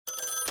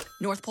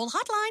North Pole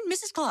Hotline,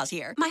 Mrs. Claus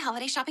here. My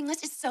holiday shopping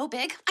list is so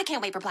big, I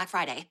can't wait for Black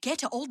Friday. Get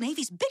to Old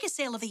Navy's biggest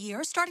sale of the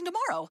year starting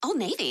tomorrow. Old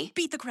Navy?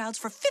 Beat the crowds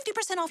for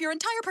 50% off your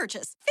entire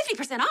purchase.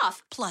 50%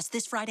 off? Plus,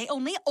 this Friday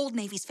only, Old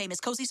Navy's famous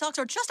cozy socks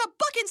are just $1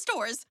 in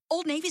stores.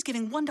 Old Navy's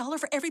giving $1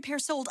 for every pair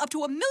sold up to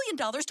 $1 million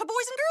to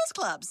boys and girls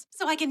clubs.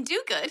 So I can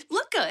do good,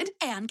 look good,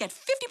 and get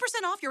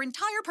 50% off your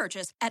entire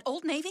purchase at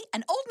Old Navy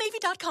and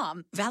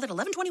OldNavy.com. Valid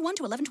 11/21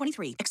 to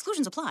 11/23.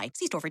 Exclusions apply.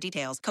 See store for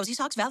details. Cozy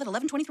socks valid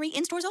 11/23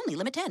 in stores only.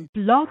 Limit 10.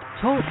 Blog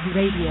Talk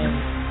Radio.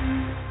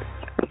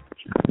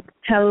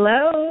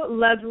 Hello,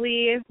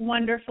 lovely,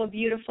 wonderful,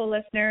 beautiful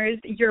listeners.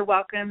 You're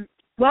welcome.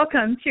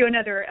 Welcome to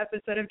another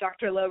episode of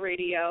Dr. Low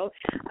Radio.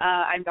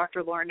 I'm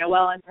Dr. Lauren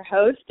Noel, I'm your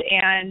host,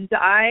 and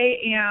I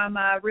am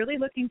really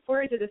looking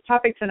forward to this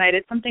topic tonight.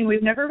 It's something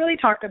we've never really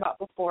talked about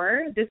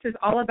before. This is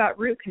all about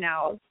root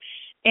canals,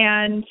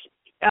 and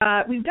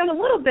we've done a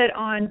little bit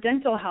on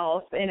dental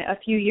health a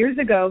few years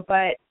ago,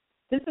 but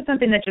this is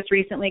something that just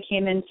recently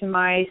came into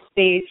my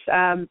space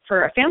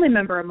for a family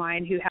member of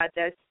mine who had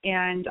this,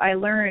 and I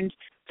learned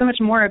so much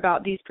more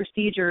about these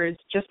procedures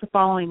just the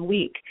following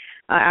week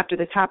after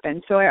this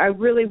happened. So I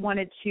really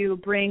wanted to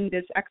bring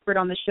this expert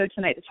on the show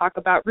tonight to talk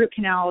about root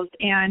canals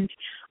and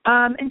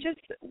just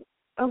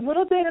a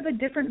little bit of a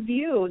different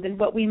view than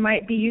what we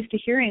might be used to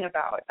hearing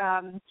about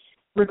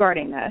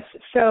regarding this.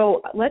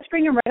 So let's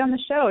bring him right on the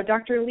show.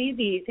 Dr.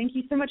 Levy, thank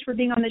you so much for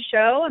being on the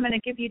show. I'm going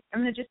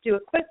to just do a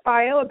quick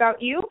bio about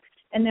you,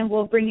 and then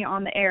we'll bring you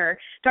on the air.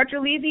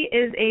 Dr. Levy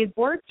is a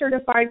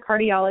board-certified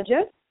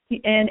cardiologist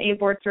and a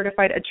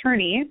board-certified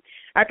attorney.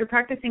 After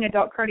practicing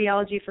adult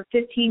cardiology for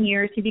 15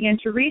 years, he began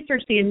to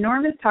research the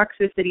enormous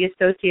toxicity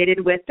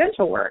associated with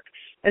dental work,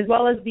 as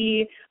well as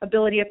the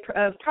ability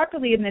of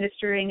properly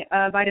administering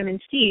vitamin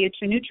C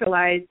to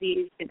neutralize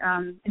these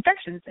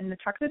infections and the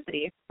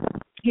toxicity.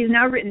 He's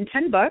now written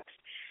 10 books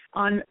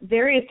on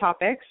various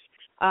topics,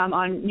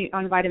 on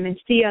vitamin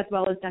C as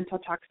well as dental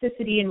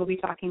toxicity, and we'll be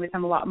talking with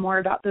him a lot more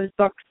about those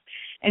books.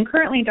 And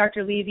currently,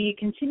 Dr. Levy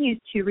continues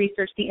to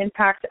research the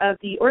impact of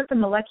the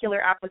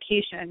orthomolecular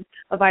application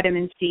of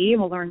vitamin C,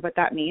 and we'll learn what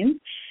that means,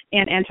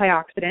 and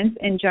antioxidants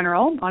in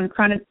general on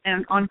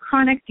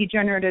chronic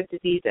degenerative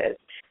diseases.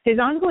 His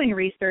ongoing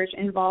research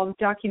involves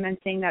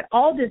documenting that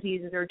all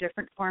diseases are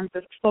different forms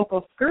of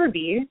focal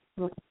scurvy,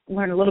 we'll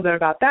learn a little bit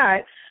about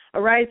that,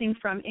 arising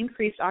from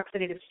increased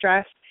oxidative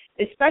stress,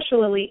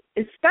 especially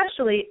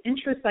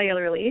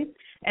intracellularly,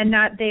 and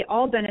that they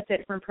all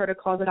benefit from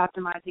protocols that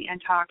optimize the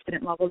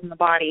antioxidant levels in the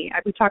body.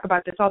 We talk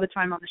about this all the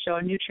time on the show,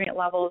 nutrient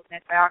levels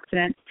and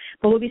antioxidants,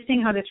 but we'll be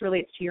seeing how this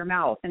relates to your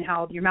mouth and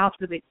how your mouth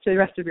relates to the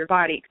rest of your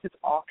body, because it's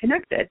all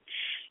connected.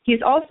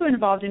 He's also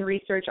involved in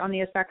research on the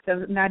effects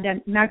of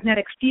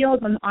magnetic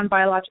fields on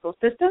biological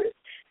systems,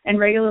 and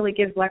regularly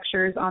gives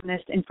lectures on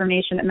this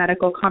information at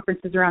medical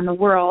conferences around the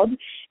world.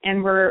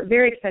 And we're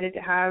very excited to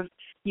have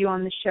you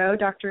on the show.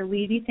 Dr.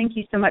 Levy, thank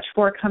you so much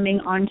for coming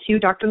on to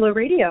Dr. Low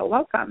Radio.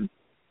 Welcome.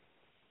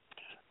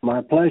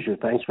 My pleasure.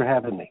 Thanks for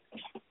having me.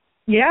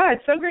 Yeah,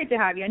 it's so great to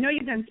have you. I know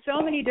you've done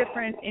so many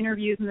different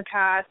interviews in the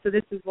past, so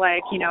this is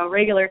like,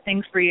 regular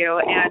things for you.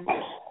 And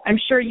I'm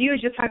sure you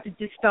just have to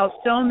dispel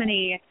so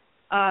many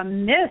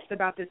myths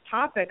about this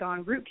topic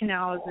on root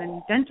canals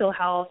and dental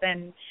health,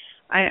 and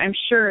I'm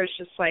sure it's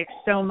just like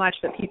so much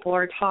that people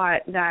are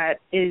taught that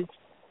is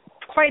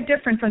quite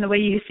different from the way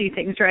you see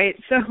things, right?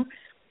 So,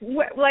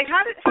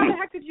 how the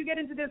heck did you get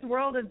into this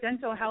world of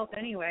dental health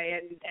anyway,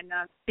 and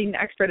being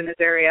the expert in this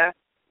area?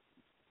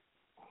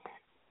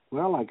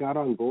 Well, I got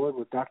on board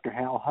with Dr.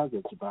 Hal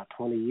Huggins about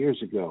 20 years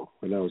ago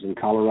when I was in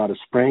Colorado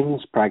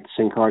Springs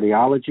practicing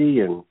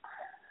cardiology, and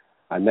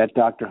I met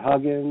Dr.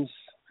 Huggins,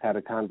 had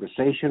a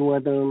conversation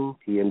with him.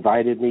 He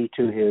invited me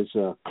to his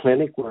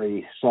clinic where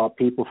he saw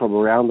people from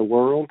around the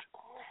world.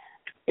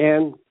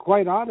 And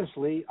quite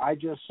honestly, I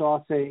just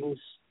saw things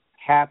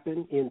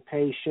happen in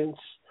patients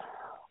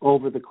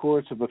over the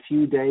course of a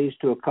few days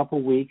to a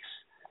couple weeks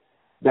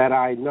that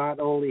I not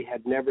only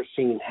had never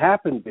seen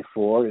happen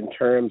before in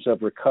terms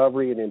of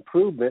recovery and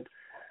improvement,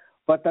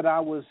 but that I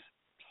was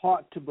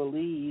taught to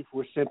believe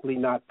were simply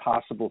not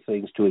possible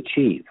things to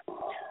achieve.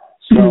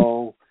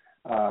 So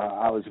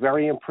I was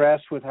very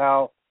impressed with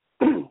how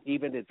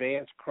even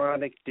advanced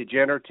chronic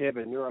degenerative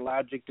and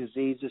neurologic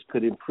diseases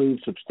could improve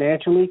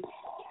substantially.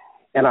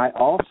 And I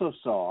also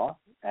saw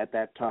at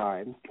that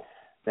time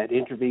that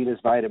intravenous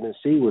vitamin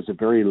C was a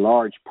very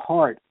large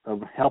part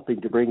of helping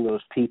to bring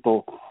those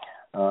people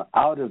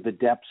out of the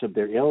depths of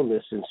their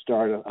illness and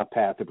start a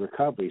path of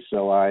recovery.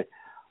 So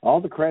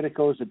all the credit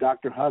goes to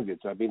Dr.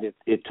 Huggins. I mean,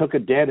 it took a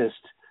dentist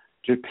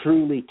to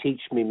truly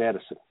teach me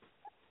medicine.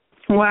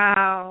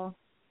 Wow.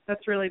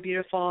 That's really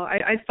beautiful.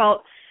 I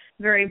felt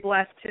very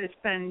blessed to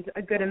spend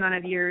a good amount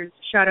of years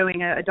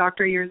shadowing a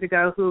doctor years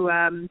ago who,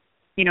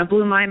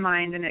 blew my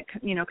mind, and it,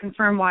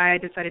 confirmed why I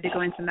decided to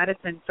go into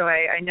medicine. So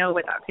I know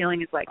what that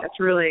feeling is like. That's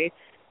really,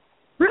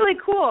 really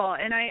cool.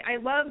 And I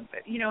love,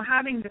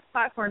 having this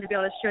platform to be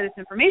able to share this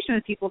information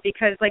with people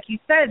because, like you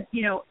said,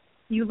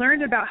 you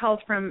learned about health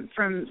from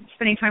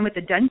spending time with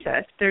the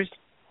dentist. There's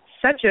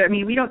such a, I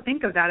mean, we don't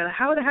think of that.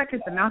 How the heck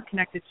is the mouth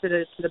connected to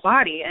the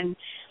body? And,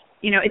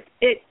 you know,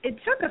 it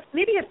took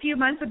maybe a few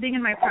months of being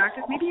in my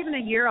practice, maybe even a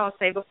year, I'll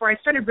say, before I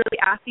started really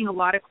asking a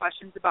lot of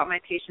questions about my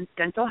patients'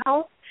 dental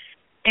health.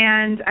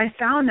 And I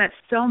found that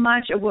so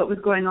much of what was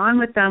going on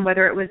with them,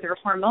 whether it was their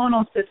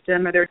hormonal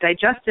system or their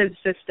digestive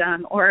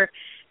system or,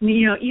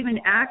 you know, even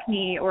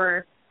acne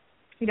or,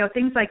 you know,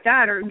 things like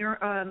that, or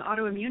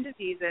autoimmune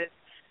diseases,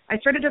 I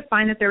started to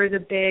find that there was a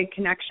big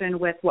connection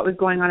with what was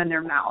going on in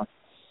their mouth.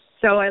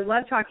 So I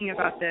love talking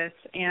about this,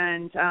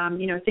 and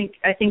you know,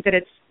 I think that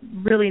it's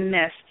really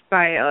missed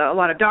by a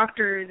lot of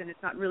doctors, and it's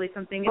not a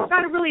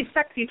really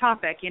sexy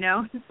topic, you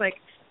know. It's like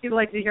people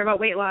like to hear about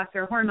weight loss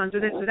or hormones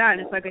or this or that,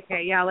 and it's like,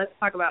 okay, yeah, let's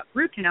talk about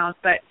root canals,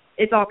 but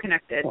it's all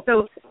connected.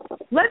 So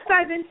let's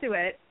dive into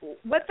it.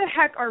 What the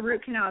heck are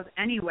root canals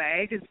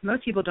anyway? Because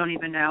most people don't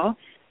even know,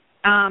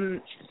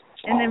 and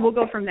then we'll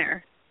go from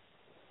there.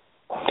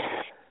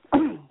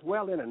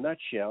 Well, in a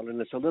nutshell,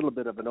 and it's a little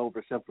bit of an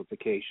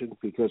oversimplification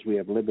because we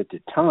have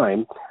limited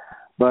time,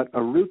 but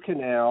a root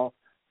canal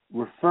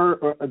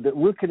the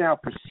root canal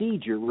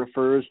procedure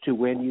refers to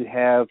when you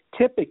have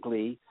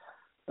typically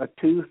a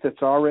tooth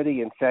that's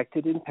already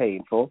infected and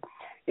painful,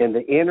 and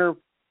the inner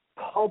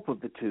pulp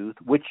of the tooth,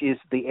 which is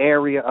the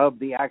area of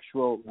the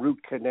actual root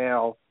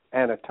canal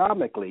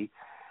anatomically,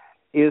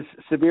 is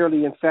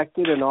severely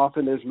infected, and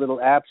often there's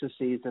little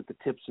abscesses at the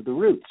tips of the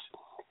roots.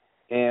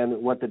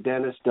 And what the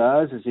dentist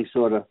does is he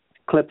sort of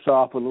clips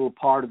off a little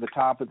part of the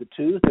top of the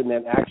tooth and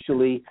then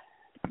actually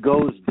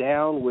goes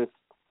down with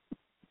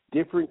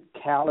different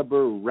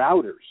caliber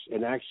routers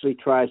and actually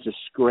tries to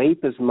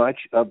scrape as much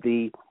of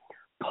the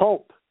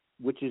pulp,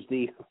 which is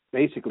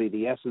basically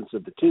the essence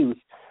of the tooth,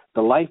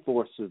 the life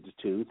force of the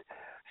tooth,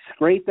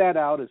 scrape that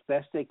out as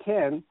best they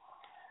can.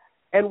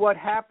 And what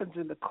happens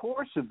in the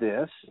course of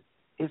this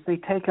is they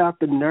take out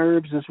the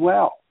nerves as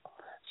well.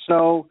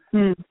 So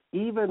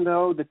even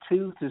though the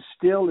tooth is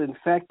still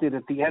infected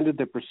at the end of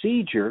the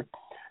procedure,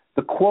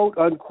 the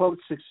quote-unquote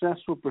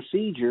successful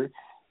procedure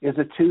is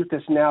a tooth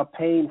that's now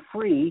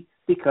pain-free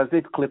because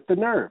they've clipped the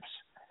nerves.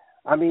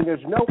 I mean,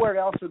 there's nowhere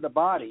else in the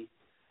body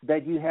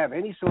that you have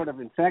any sort of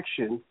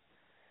infection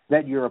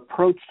that your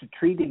approach to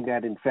treating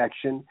that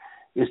infection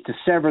is to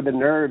sever the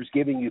nerves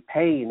giving you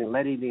pain and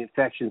letting the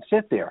infection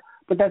sit there.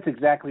 But that's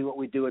exactly what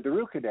we do at the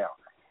root canal.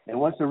 And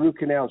once the root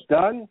canal is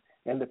done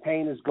and the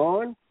pain is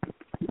gone,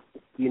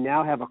 you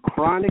now have a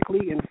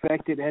chronically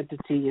infected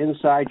entity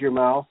inside your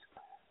mouth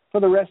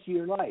for the rest of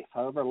your life,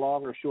 however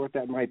long or short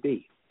that might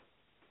be.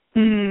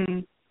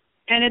 And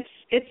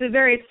it's a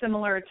very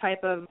similar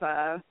type of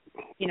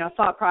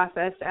thought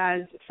process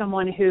as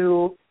someone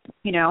who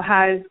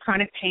has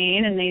chronic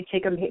pain and they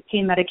take a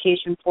pain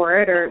medication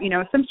for it, or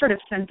some sort of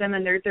symptom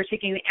and they're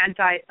taking the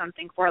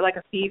anti-something for it, like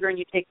a fever, and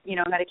you take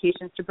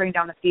medications to bring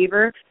down the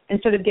fever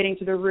instead of getting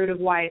to the root of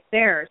why it's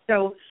there.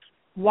 So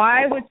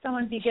why would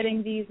someone be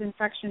getting these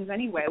infections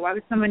anyway? Why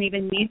would someone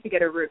even need to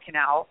get a root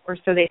canal, or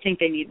so they think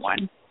they need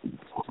one?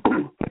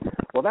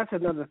 Well, that's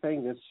another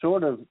thing that's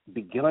sort of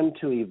begun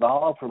to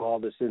evolve from all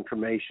this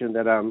information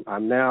that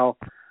I'm now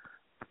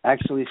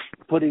actually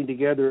putting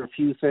together a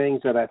few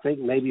things that I think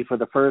maybe for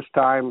the first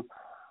time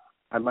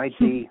I might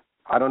be,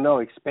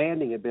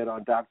 expanding a bit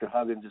on Dr.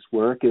 Huggins'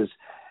 work. Is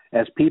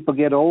as people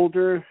get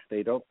older,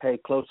 they don't pay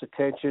close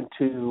attention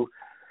to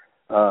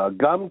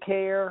gum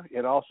care,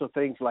 and also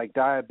things like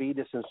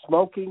diabetes and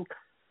smoking.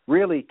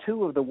 Really,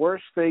 two of the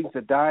worst things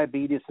that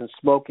diabetes and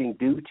smoking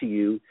do to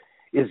you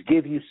is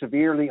give you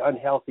severely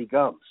unhealthy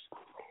gums.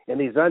 And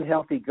these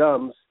unhealthy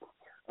gums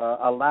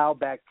allow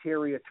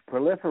bacteria to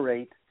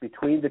proliferate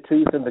between the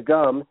tooth and the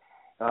gum,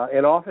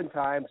 and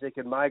oftentimes they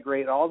can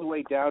migrate all the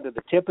way down to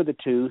the tip of the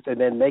tooth and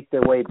then make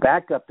their way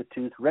back up the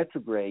tooth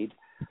retrograde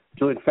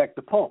to infect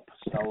the pulp.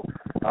 So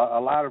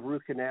a lot of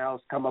root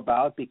canals come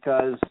about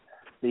because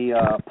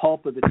the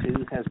pulp of the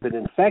tooth has been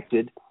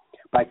infected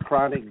by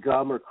chronic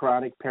gum or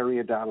chronic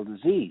periodontal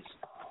disease.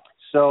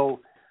 So,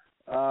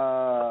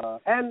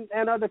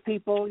 and other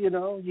people,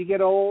 you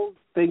get old,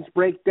 things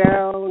break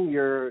down.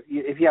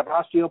 If you have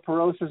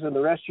osteoporosis in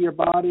the rest of your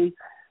body,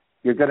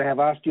 you're going to have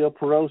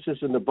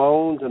osteoporosis in the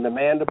bones and the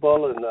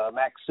mandible and the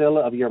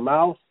maxilla of your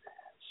mouth.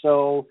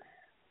 So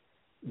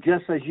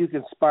just as you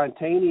can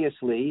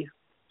spontaneously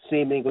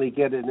seemingly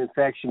get an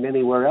infection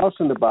anywhere else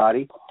in the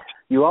body,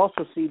 you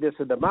also see this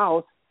in the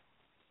mouth,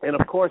 and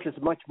of course it's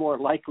much more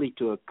likely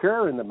to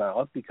occur in the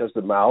mouth because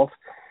the mouth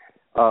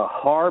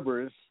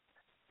harbors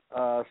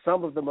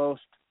some of the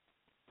most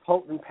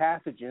potent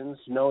pathogens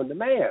known to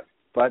man.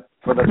 But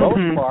for the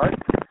most part,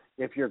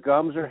 if your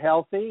gums are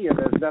healthy and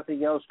there's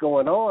nothing else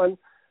going on,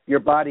 your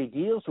body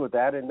deals with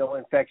that and no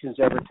infections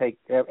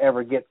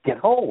ever get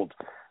hold.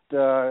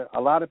 A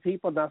lot of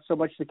people, not so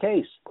much the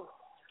case.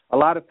 A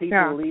lot of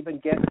people will even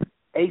get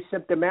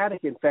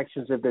asymptomatic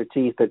infections of their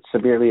teeth that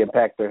severely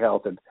impact their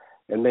health,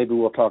 and maybe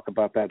we'll talk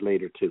about that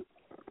later too.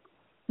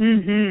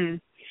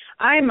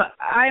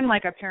 I'm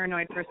like a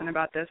paranoid person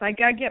about this. I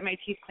get my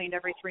teeth cleaned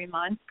every 3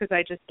 months because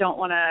I just don't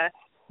want to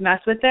mess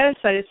with this.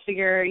 I just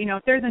figure,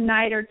 if there's a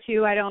night or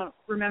two I don't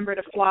remember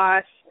to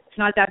floss, it's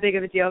not that big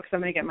of a deal because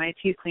I'm going to get my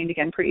teeth cleaned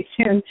again pretty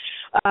soon.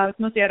 It's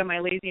mostly out of my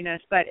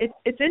laziness. But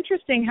it's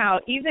interesting how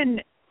even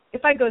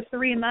if I go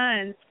 3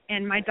 months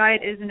and my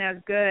diet isn't as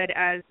good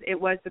as it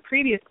was the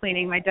previous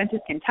cleaning, my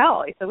dentist can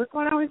tell. He said, "What's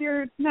going on with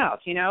your mouth?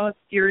 You know,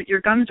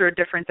 your gums are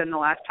different than the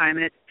last time."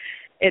 And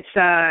it's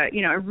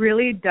you know, it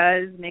really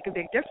does make a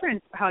big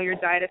difference how your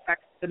diet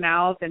affects the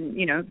mouth and,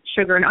 you know,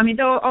 sugar. And I mean,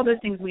 all those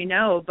things we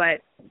know,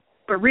 but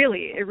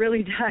really, it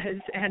really does,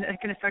 and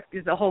it can affect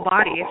the whole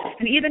body.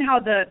 And even how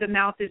the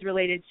mouth is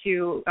related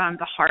to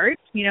the heart.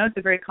 You know, it's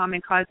a very common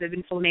cause of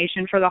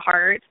inflammation for the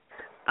heart.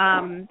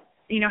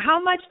 You know,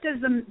 how much does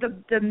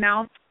the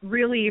mouth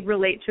really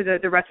relate to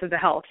the rest of the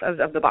health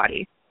of the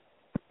body?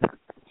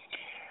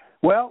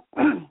 Well,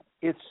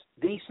 it's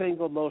the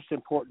single most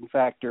important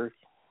factor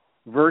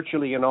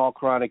virtually in all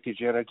chronic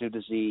degenerative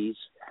disease.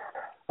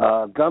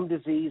 Gum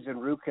disease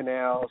and root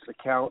canals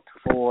account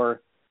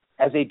for,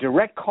 as a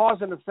direct cause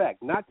and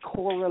effect, not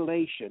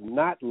correlation,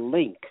 not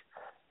link,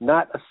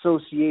 not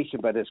association,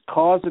 but as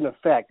cause and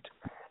effect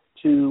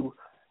to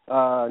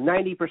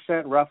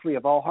 90% roughly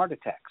of all heart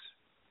attacks.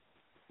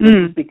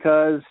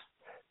 Because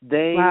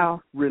they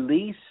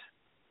release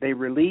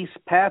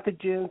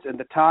pathogens and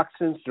the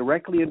toxins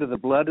directly into the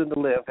blood and the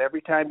lymph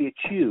every time you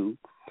chew.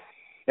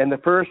 And the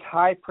first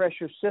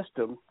high-pressure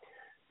system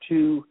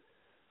to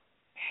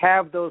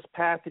have those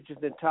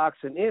pathogens and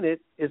toxin in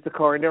it is the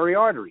coronary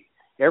artery.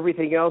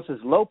 Everything else is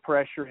low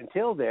pressure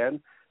until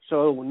then,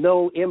 so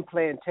no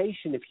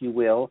implantation, if you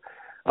will,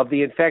 of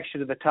the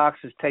infection of the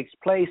toxins takes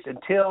place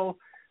until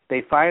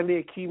they finally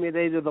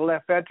accumulate in the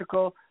left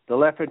ventricle, the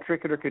left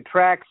ventricular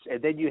contracts,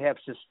 and then you have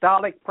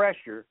systolic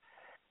pressure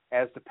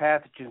as the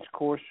pathogens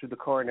course through the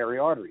coronary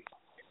artery.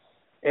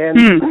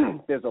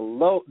 And there's a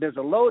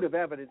load of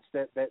evidence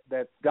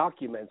that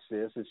documents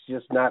this. It's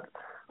just not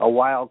a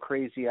wild,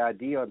 crazy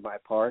idea on my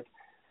part.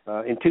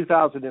 In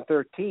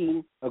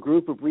 2013, a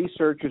group of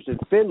researchers in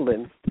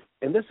Finland,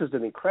 and this is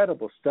an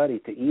incredible study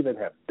to even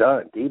have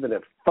done, to even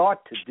have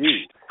thought to do,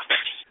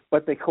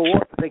 but they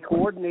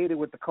coordinated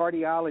with the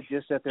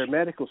cardiologists at their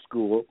medical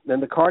school,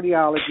 and the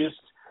cardiologists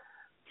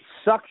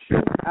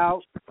suctioned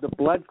out the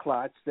blood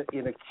clots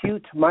in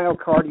acute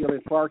myocardial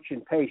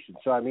infarction patients.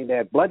 So, I mean, they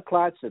had blood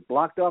clots that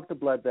blocked off the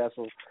blood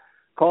vessels,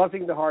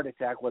 causing the heart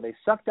attack. Well, they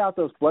sucked out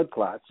those blood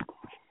clots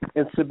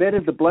and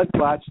submitted the blood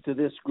clots to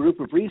this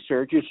group of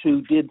researchers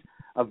who did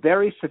a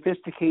very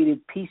sophisticated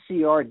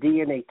PCR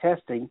DNA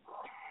testing,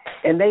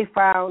 and they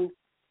found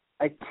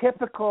a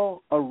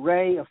typical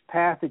array of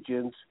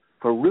pathogens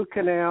for root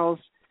canals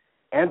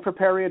and for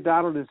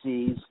periodontal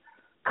disease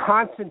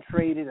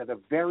concentrated at a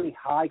very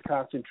high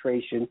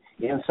concentration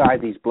inside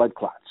these blood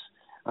clots.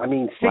 I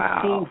mean,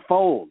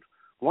 16-fold,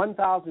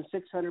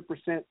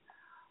 1,600%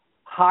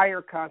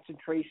 higher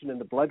concentration in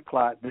the blood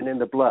clot than in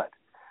the blood.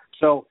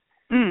 So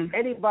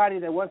anybody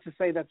that wants to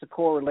say that's a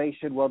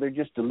correlation, well, they're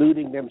just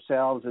deluding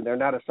themselves and they're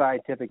not a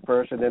scientific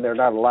person and they're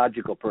not a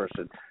logical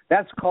person.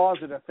 That's cause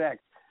and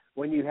effect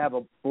when you have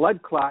a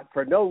blood clot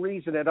for no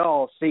reason at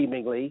all,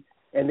 seemingly,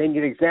 and then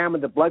you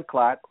examine the blood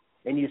clot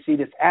and you see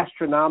this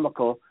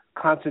astronomical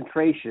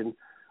concentration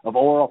of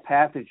oral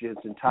pathogens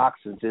and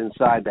toxins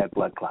inside that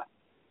blood clot.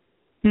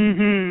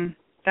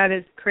 That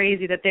is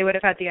crazy that they would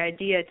have had the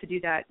idea to do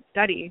that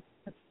study.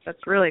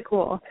 That's really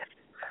cool.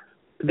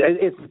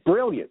 It's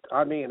brilliant.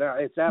 I mean,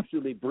 it's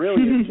absolutely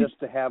brilliant just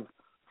to have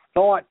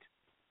thought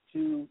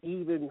to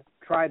even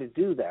try to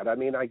do that. I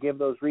mean, I give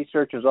those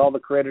researchers all the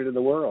credit in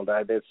the world.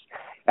 It's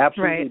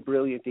absolutely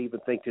brilliant to even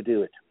think to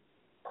do it.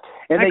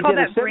 And they did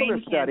a similar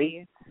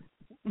study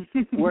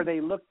where they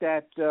looked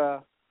at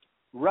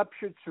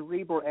ruptured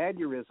cerebral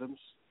aneurysms,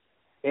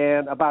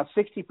 and about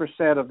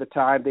 60% of the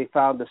time they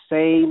found the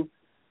same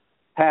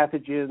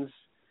pathogens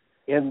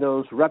in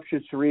those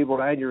ruptured cerebral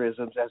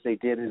aneurysms as they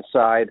did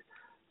inside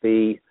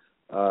the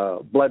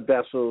blood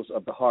vessels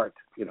of the heart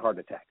in heart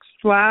attacks.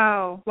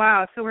 Wow.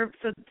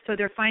 So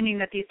they're finding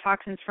that these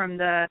toxins from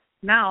the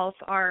mouth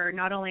are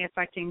not only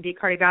affecting the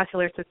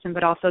cardiovascular system,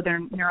 but also they're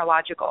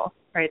neurological,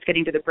 right? It's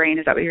getting to the brain.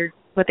 Is that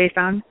what they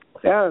found?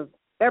 Yeah,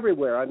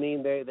 everywhere. I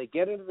mean, they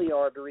get into the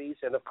arteries,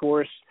 and of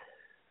course,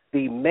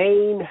 the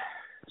main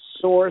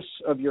source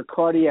of your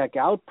cardiac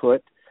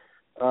output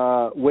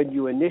when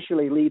you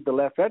initially leave the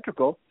left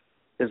ventricle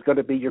is going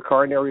to be your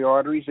coronary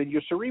arteries and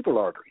your cerebral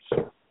arteries.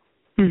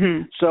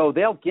 So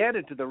they'll get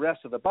into the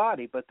rest of the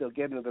body, but they'll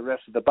get into the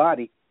rest of the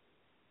body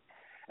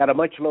at a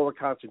much lower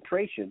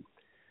concentration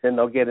than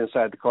they'll get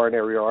inside the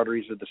coronary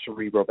arteries or the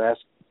cerebral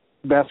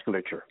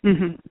vasculature.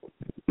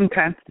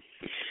 Okay.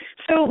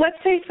 So let's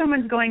say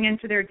someone's going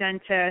into their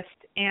dentist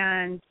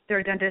and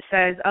their dentist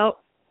says, "Oh,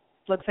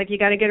 looks like you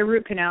got to get a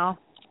root canal.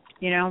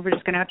 You know, we're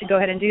just going to have to go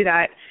ahead and do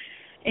that."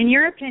 In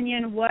your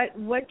opinion,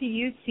 what do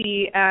you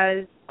see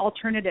as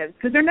alternatives?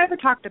 Because they're never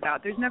talked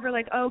about. There's never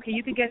like, "Oh, okay,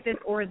 you could get this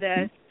or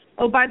this.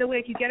 Oh, by the way,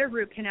 if you get a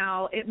root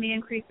canal, it may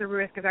increase the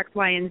risk of X,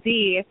 Y, and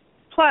Z.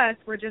 Plus,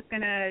 we're just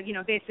going to,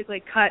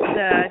 basically cut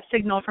the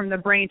signal from the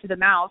brain to the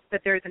mouth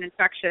that there's an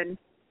infection."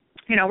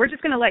 we're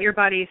just going to let your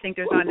body think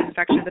there's not an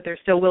infection, but there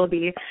still will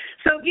be.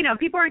 So,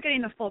 people aren't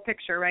getting the full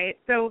picture, right?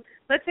 So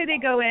let's say they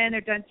go in,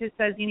 their dentist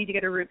says you need to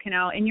get a root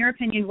canal. In your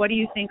opinion, what do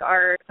you think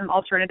are some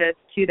alternatives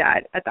to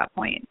that at that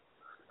point?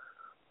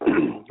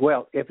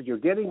 Well, if you're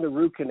getting the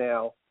root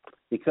canal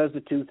because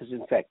the tooth is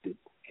infected,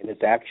 and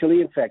it's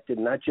actually infected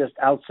not just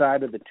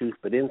outside of the tooth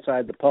but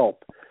inside the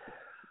pulp,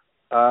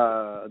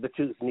 the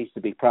tooth needs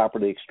to be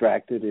properly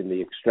extracted and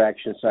the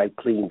extraction site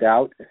cleaned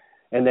out.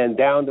 And then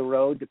down the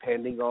road,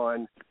 depending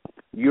on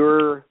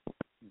your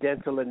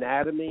dental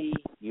anatomy,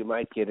 you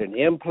might get an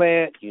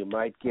implant, you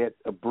might get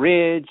a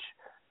bridge.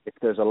 If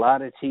there's a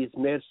lot of teeth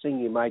missing,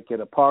 you might get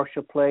a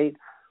partial plate.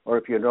 Or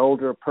if you're an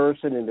older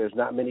person and there's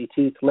not many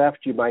teeth left,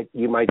 you might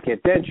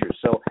get dentures.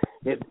 So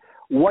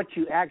what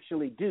you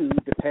actually do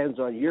depends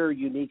on your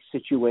unique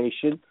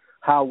situation,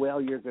 how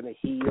well you're going to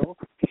heal.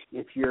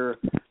 If you're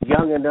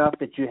young enough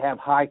that you have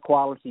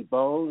high-quality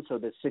bones so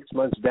that 6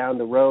 months down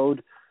the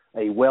road,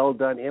 a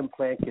well-done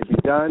implant can be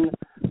done,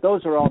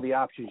 those are all the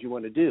options you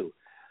want to do.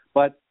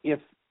 But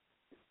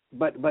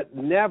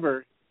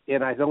never,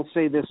 and I don't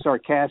say this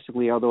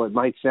sarcastically, although it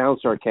might sound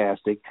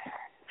sarcastic,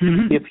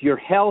 if your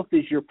health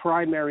is your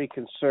primary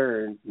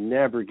concern,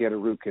 never get a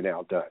root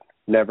canal done.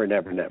 Never,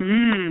 never, never.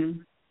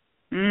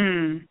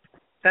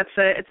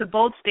 It's a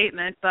bold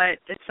statement, but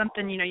it's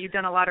something, you've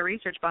done a lot of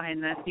research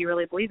behind this. You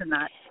really believe in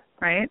that,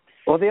 right?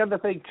 Well, the other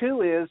thing,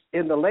 too, is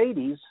in the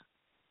ladies,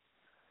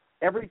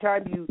 every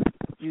time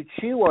you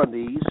chew on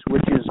these,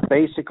 which is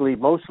basically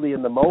mostly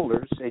in the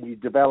molars, and you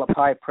develop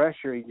high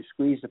pressure and you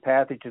squeeze the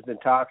pathogens and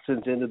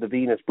toxins into the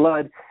venous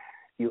blood,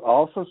 you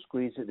also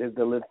squeeze it into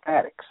the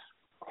lymphatics.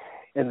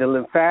 And the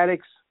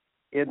lymphatics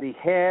in the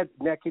head,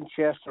 neck, and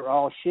chest are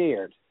all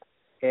shared.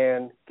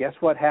 And guess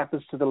what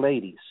happens to the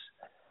ladies?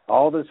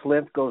 All this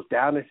lymph goes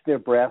down into their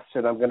breasts,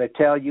 and I'm going to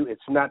tell you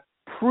it's not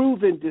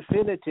proven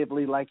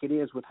definitively like it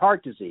is with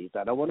heart disease.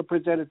 I don't want to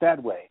present it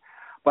that way.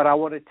 But I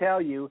want to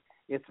tell you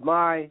it's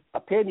my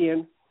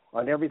opinion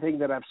on everything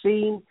that I've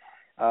seen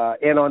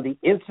and on the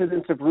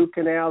incidence of root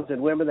canals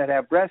in women that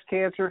have breast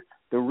cancer.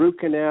 The root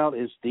canal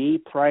is the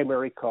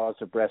primary cause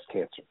of breast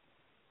cancer.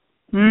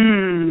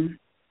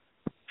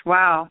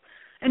 Wow.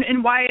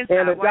 And why is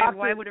that?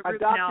 Why would a root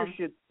canal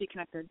be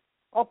connected?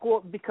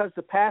 Well, because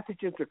the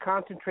pathogens are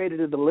concentrated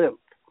in the lymph.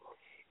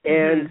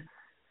 And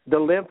the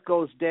lymph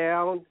goes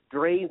down,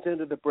 drains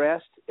into the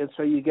breast, and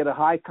so you get a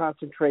high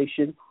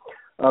concentration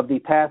of the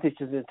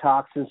pathogens and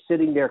toxins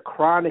sitting there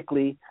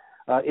chronically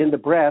in the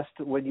breast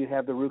when you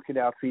have the root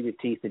canal treated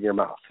teeth in your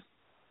mouth.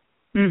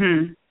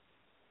 And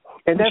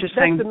that's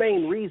the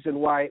main reason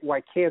why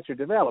cancer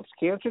develops.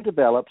 Cancer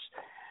develops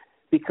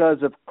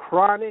because of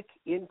chronic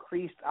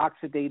increased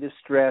oxidative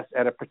stress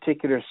at a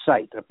particular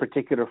site, a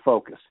particular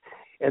focus.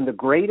 And the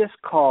greatest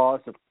cause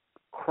of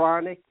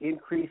chronic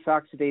increased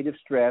oxidative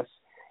stress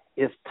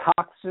is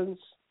toxins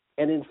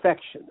and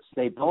infections.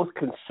 They both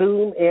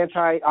consume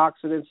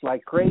antioxidants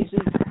like crazy,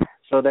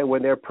 so that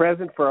when they're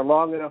present for a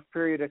long enough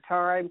period of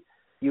time,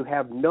 you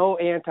have no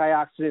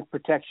antioxidant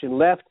protection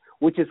left,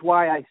 which is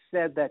why I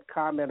said that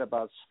comment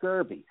about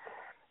scurvy.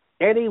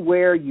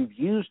 Anywhere you've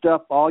used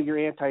up all your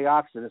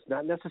antioxidants,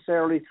 not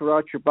necessarily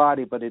throughout your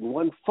body, but in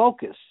one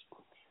focus,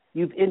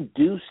 you've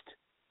induced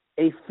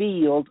a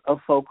field of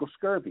focal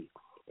scurvy.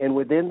 And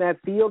within that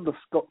field of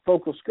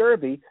focal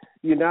scurvy,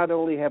 you not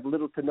only have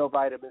little to no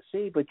vitamin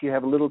C, but you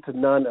have little to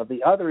none of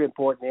the other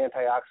important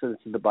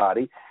antioxidants in the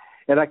body.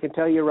 And I can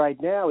tell you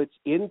right now, it's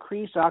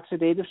increased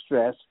oxidative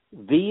stress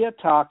via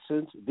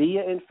toxins,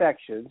 via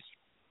infections,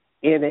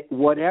 in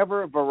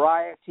whatever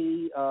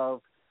variety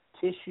of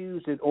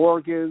tissues and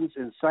organs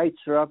and sites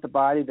throughout the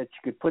body that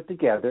you could put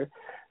together,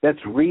 that's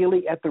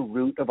really at the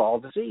root of all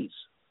disease.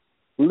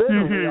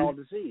 Literally all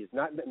disease.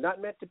 Not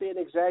meant to be an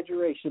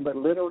exaggeration, but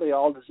literally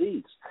all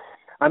disease.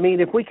 I mean,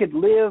 if we could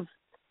live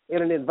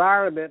in an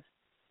environment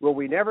where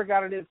we never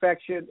got an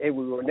infection and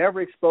we were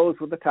never exposed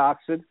with a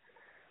toxin,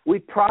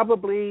 we'd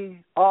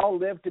probably all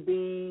live to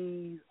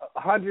be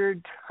 100,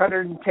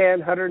 110,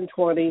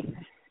 120,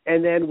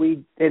 and then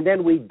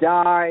we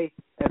die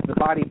as the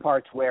body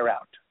parts wear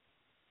out.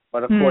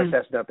 But, of course,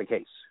 that's not the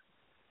case.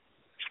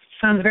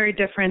 Sounds very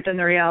different than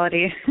the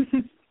reality.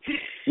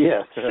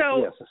 Yes,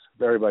 yes,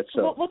 very much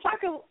so. We'll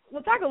talk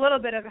a little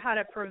bit of how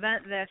to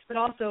prevent this, but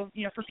also,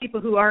 for people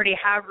who already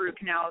have root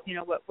canals,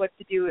 what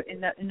to do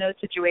in those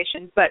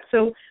situations. But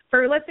so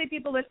for, let's say,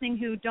 people listening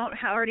who don't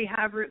already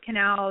have root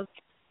canals,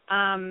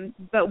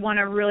 but want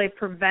to really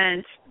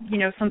prevent,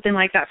 something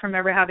like that from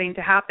ever having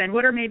to happen,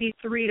 what are maybe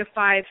 3 to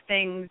 5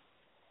 things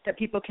that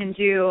people can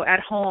do at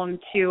home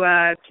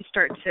to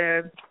start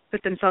to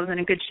put themselves in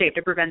a good shape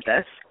to prevent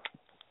this?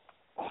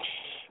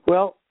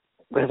 Well,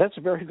 that's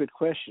a very good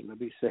question, let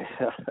me say.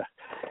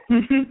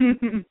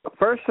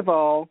 First of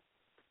all,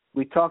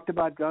 we talked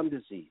about gum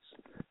disease.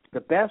 The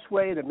best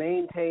way to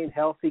maintain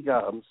healthy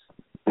gums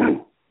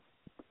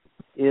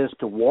is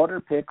to water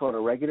pick on a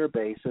regular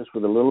basis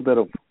with a little bit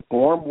of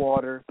warm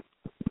water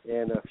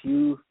and a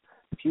few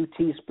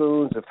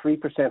teaspoons of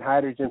 3%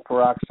 hydrogen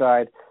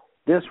peroxide.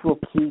 This will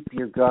keep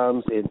your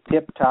gums in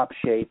tip-top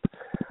shape,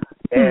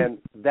 and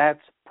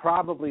that's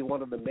probably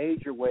one of the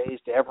major ways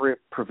to ever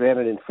prevent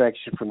an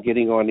infection from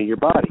getting onto your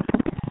body.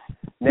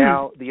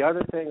 Now, the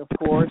other thing, of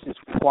course, is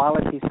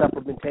quality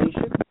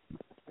supplementation,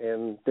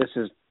 and this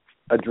is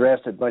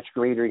addressed at much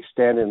greater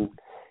extent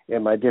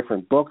in my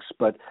different books,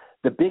 but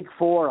the big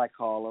four, I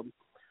call them,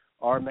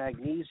 are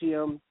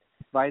magnesium,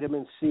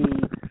 vitamin C,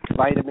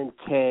 vitamin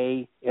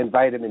K, and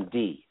vitamin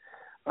D.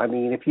 I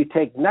mean, if you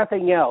take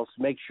nothing else,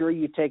 make sure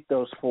you take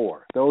those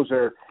four. Those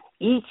are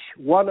each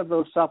one of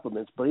those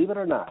supplements, believe it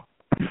or not,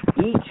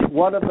 each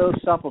one of those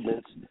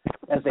supplements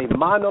as a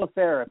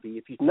monotherapy,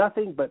 if you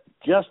nothing but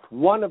just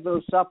one of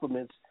those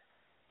supplements,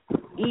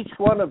 each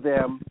one of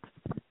them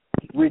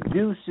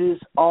reduces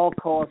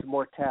all-cause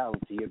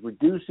mortality. It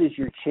reduces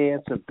your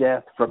chance of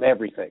death from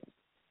everything.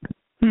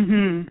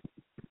 Mm-hmm.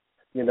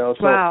 You know,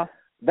 so wow.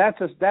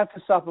 That's a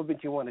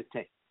supplement you want to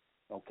take,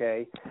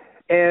 okay?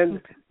 And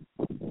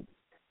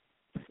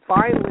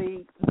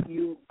finally,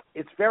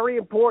 it's very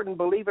important,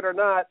 believe it or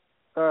not,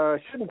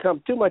 shouldn't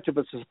come too much of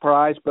a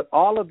surprise, but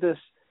all of this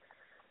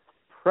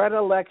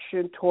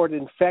predilection toward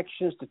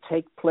infections to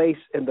take place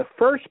in the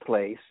first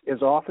place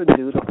is often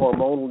due to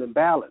hormonal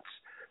imbalance,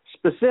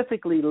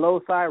 specifically low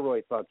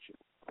thyroid function.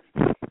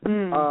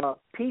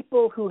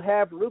 People who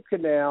have root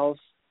canals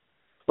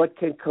but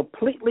can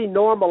completely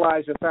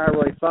normalize their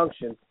thyroid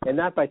function, and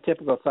not by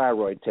typical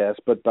thyroid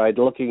tests, but by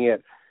looking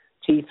at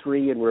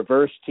T3 and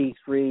reverse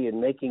T3 and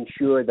making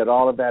sure that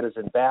all of that is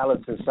in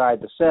balance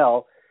inside the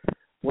cell.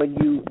 When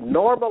you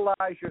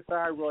normalize your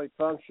thyroid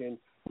function,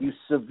 you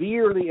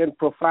severely and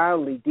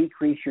profoundly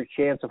decrease your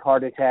chance of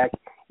heart attack,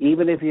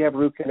 even if you have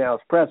root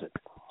canals present.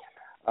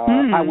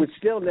 I would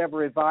still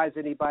never advise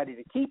anybody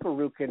to keep a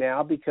root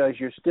canal because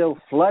you're still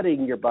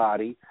flooding your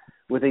body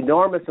with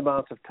enormous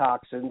amounts of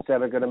toxins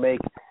that are going to make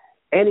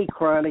any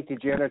chronic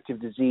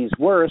degenerative disease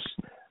worse.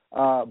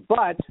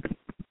 But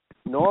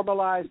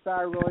normalize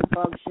thyroid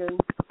function,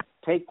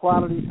 take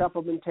quality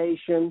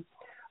supplementation,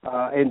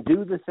 and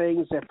do the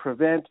things that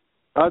prevent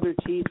other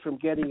teeth from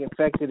getting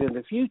infected in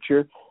the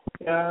future.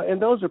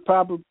 And those are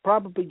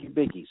probably your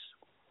biggies.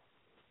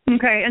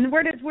 Okay, and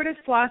where does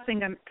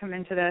flossing come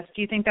into this?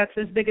 Do you think that's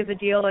as big as a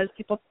deal as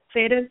people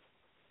say it is?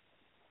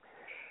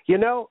 You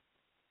know,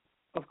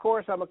 of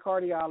course, I'm a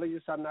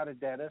cardiologist. I'm not a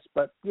dentist.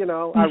 But, you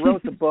know, I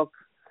wrote the book,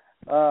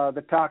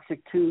 The Toxic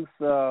Tooth,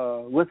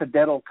 with a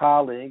dental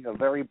colleague, a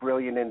very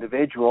brilliant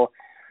individual,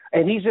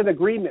 and he's in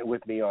agreement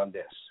with me on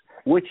this,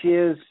 which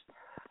is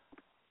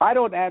I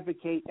don't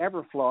advocate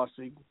ever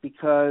flossing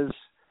because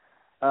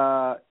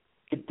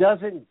it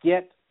doesn't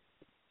get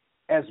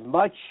as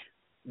much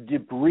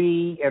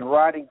debris and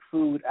rotting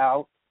food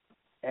out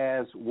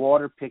as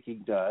water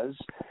picking does.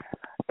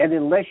 And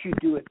unless you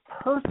do it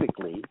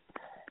perfectly,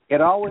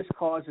 it always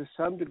causes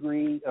some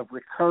degree of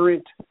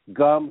recurrent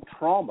gum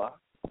trauma.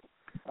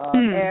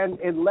 And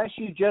unless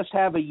you just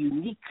have a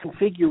unique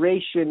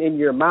configuration in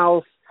your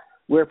mouth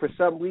where for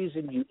some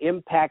reason you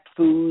impact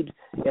food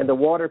and the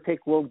water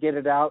pick won't get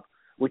it out,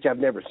 which I've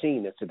never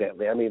seen,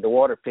 incidentally. I mean, the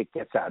water pick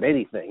gets out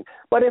anything.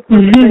 But if, for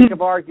the sake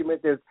of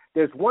argument,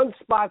 there's one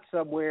spot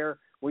somewhere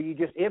where you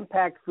just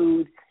impact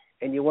food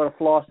and you want to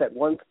floss that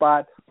one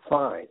spot,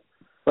 fine.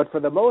 But for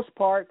the most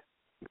part,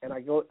 and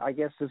I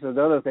guess this is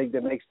another thing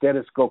that makes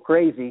dentists go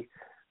crazy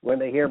when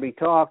they hear me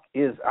talk,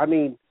 is, I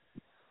mean,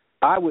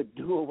 I would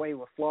do away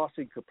with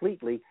flossing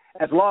completely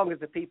as long as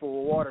the people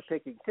were water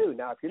picking too.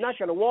 Now, if you're not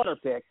going to water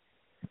pick,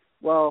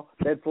 well,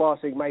 then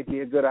flossing might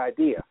be a good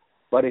idea.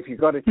 But if you're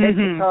going to take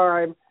the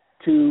time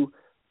to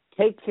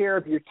take care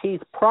of your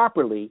teeth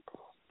properly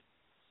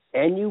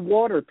and you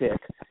water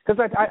pick, because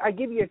I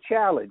give you a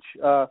challenge.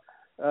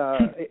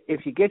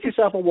 If you get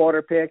yourself a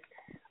water pick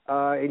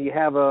and you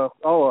have a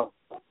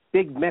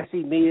big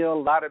messy meal, a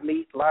lot of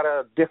meat, a lot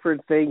of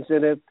different things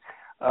in it,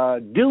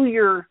 do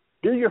your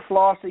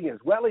flossing as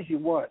well as you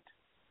want,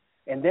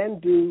 and then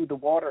do the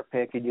water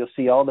pick, and you'll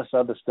see all this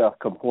other stuff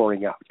come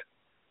pouring out.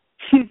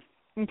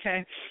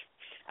 Okay.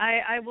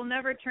 I will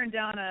never turn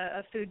down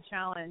a food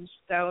challenge,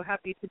 so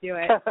happy to do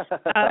it.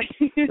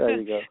 There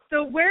you go.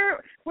 So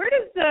where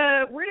does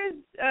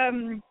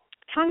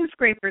tongue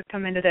scrapers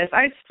come into this?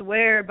 I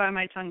swear by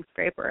my tongue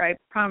scraper. I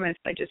promise.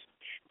 It's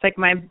like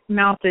my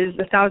mouth is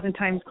 1,000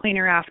 times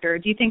cleaner after.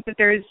 Do you think that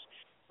there's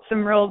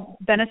some real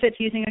benefit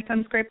to using a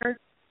tongue scraper?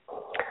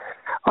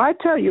 I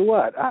tell you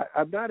what,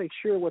 I'm not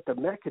sure what the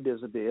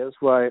mechanism is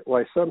why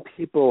some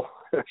people,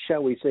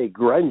 shall we say,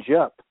 grunge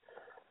up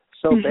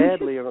so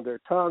badly on their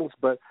tongues,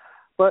 but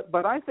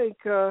I think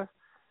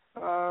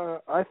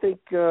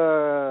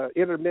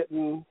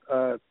intermittent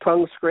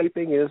tongue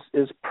scraping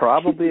is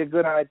probably a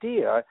good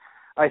idea.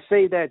 I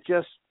say that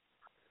just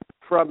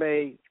from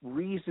a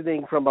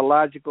reasoning, from a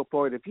logical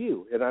point of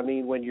view. And I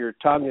mean, when your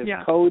tongue is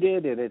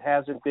coated and it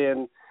hasn't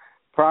been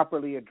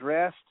properly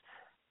addressed,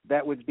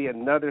 that would be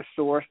another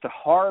source to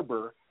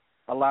harbor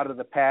a lot of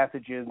the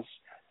pathogens.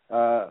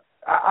 I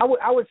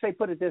would say,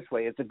 put it this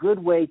way, it's a good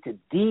way to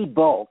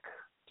debulk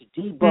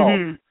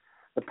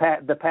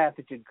the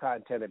pathogen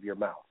content of your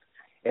mouth.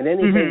 And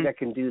anything that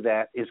can do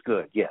that is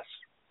good, yes.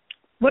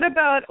 What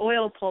about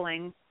oil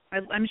pulling?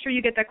 I'm sure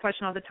you get that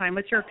question all the time.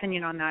 What's your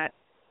opinion on that?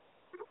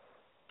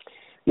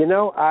 You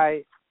know,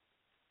 I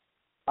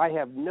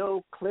have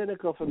no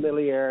clinical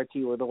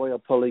familiarity with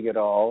oil pulling at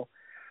all.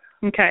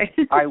 Okay.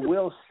 I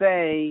will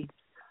say,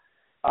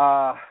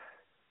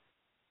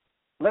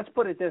 let's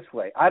put it this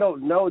way. I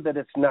don't know that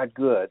it's not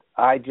good.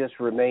 I just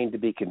remain to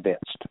be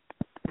convinced.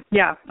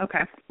 Yeah,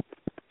 okay.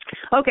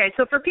 Okay,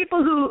 so for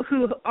people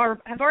who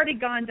have already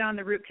gone down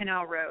the root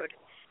canal road,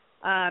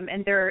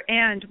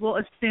 and we'll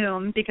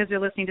assume because they're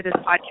listening to this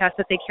podcast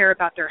that they care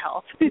about their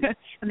health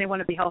and they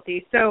want to be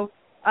healthy. So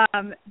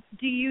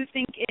do you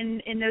think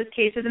in those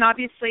cases, and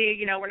obviously,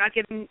 you know, we're not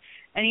giving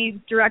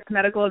any direct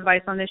medical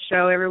advice on this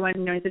show. Everyone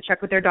needs to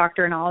check with their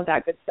doctor and all of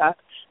that good stuff.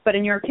 But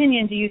in your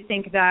opinion, do you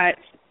think that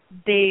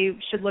they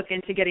should look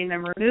into getting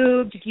them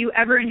removed? Do you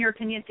ever, in your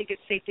opinion, think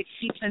it's safe to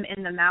keep them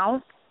in the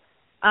mouth?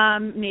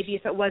 Maybe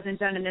if it wasn't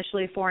done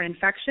initially for an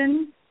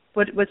infection?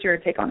 What's your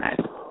take on that?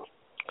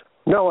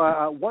 No,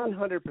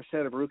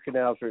 100% of root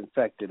canals are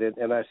infected,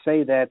 and I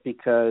say that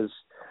because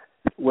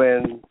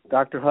when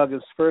Dr.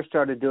 Huggins first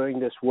started doing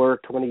this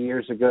work 20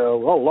 years ago,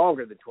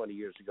 longer than 20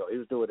 years ago, he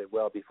was doing it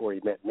well before he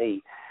met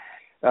me.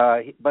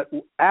 But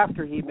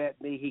after he met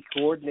me, he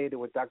coordinated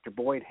with Dr.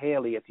 Boyd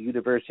Haley at the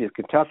University of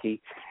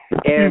Kentucky,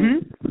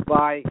 and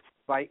by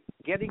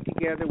getting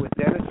together with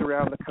dentists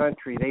around the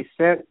country, they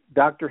sent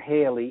Dr.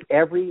 Haley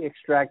every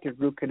extracted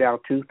root canal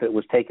tooth that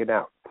was taken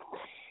out.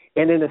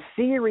 And in a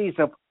series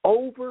of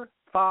over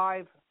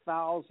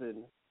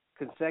 5,000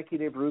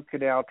 consecutive root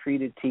canal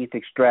treated teeth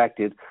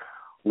extracted,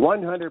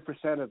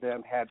 100% of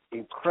them had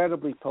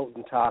incredibly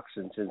potent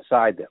toxins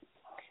inside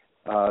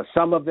them.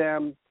 Some of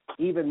them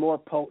even more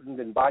potent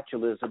than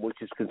botulism, which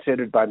is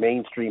considered by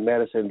mainstream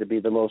medicine to be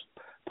the most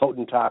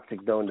potent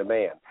toxic known to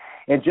man.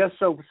 And just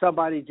so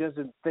somebody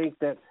doesn't think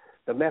that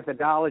the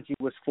methodology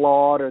was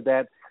flawed or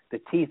that the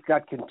teeth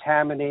got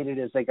contaminated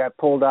as they got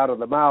pulled out of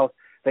the mouth,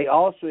 they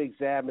also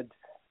examined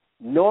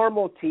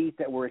normal teeth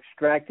that were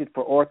extracted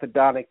for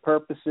orthodontic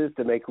purposes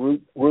to make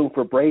room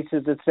for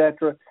braces,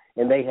 etc.,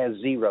 and they had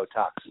zero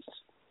toxins.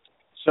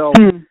 So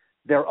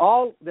they're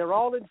all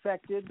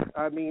infected.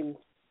 I mean,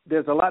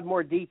 there's a lot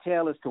more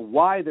detail as to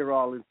why they're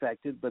all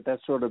infected, but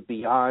that's sort of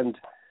beyond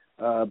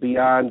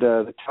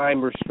the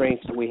time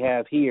restraints that we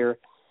have here.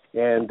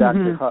 And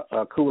Dr.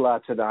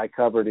 Kulatz and I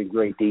covered in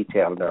great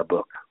detail in our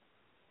book.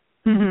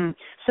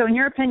 So in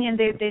your opinion,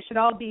 they should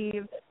all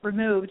be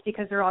removed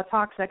because they're all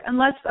toxic,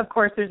 unless, of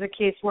course, there's a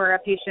case where a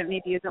patient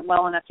maybe isn't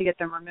well enough to get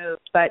them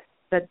removed. But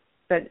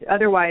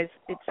otherwise,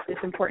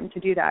 it's important to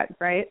do that,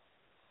 right?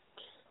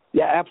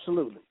 Yeah,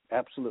 absolutely.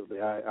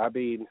 I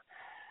mean,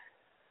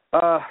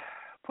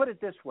 put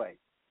it this way.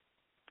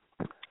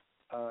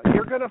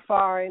 You're going to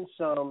find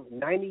some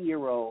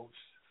 90-year-olds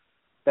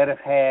that have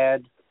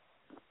had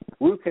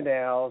root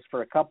canals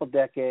for a couple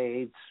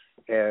decades,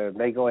 and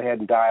they go ahead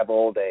and die of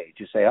old age.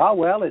 You say, oh,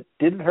 well, it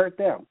didn't hurt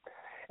them.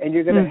 And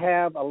you're going to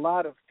have a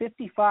lot of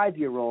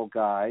 55-year-old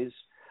guys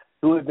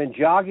who have been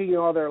jogging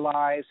all their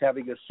lives,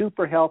 having a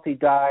super healthy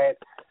diet.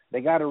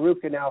 They got a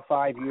root canal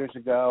 5 years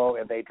ago,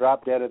 and they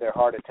dropped dead of their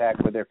heart attack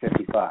when they're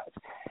 55.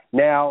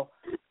 Now,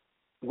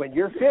 when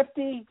you're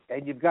 50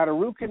 and you've got a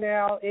root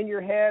canal in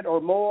your head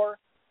or more,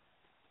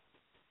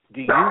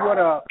 do you want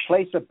to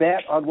place a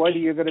bet on whether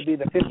you're going to be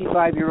the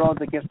 55-year-old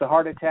that gets the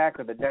heart attack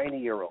or the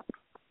 90-year-old?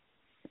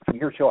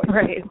 Your choice.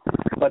 Right.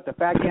 But the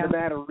fact of the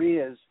matter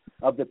is,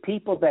 of the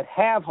people that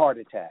have heart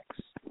attacks,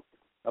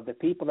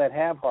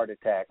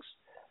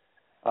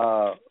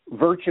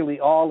 virtually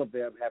all of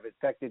them have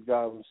infected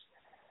gums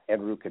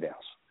and root canals.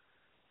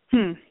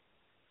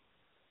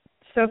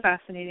 So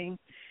fascinating.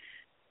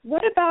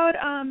 What about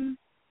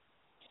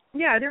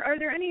are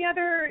there any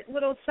other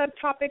little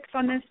subtopics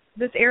on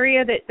this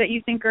area that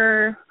you think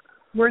are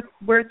worth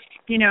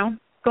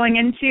going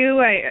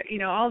into?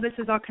 All this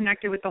is all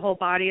connected with the whole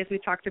body, as we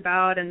talked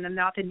about, and the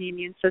mouth and the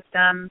immune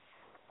system.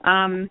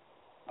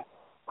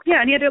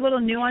 Any other little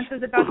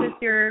nuances about this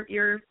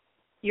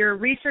you're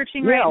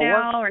researching right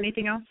now, or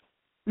anything else?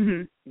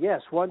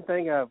 Yes, one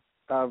thing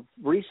I've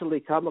recently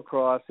come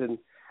across, and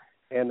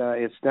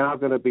it's now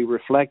going to be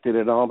reflected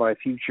in all my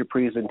future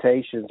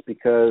presentations,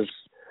 because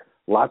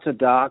lots of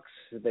docs,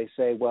 they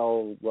say,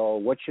 well,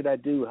 what should I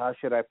do? How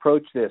should I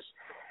approach this?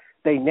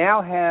 They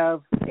now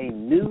have a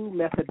new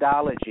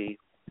methodology.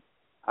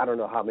 I don't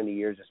know how many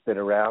years it's been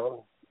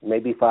around,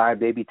 maybe 5,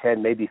 maybe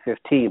 10, maybe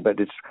 15, but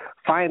it's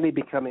finally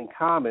becoming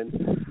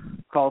common,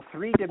 called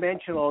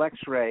three-dimensional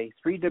X-ray,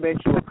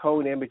 three-dimensional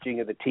cone imaging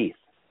of the teeth.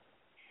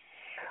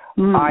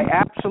 I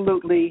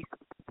absolutely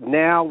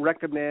now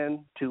recommend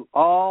to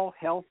all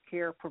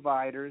healthcare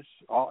providers,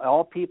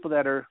 all people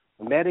that are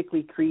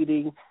medically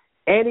treating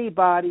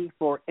anybody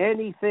for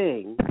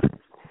anything,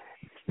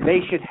 they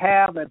should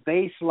have a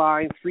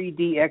baseline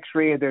 3D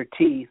X-ray of their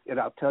teeth, and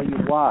I'll tell you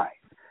why.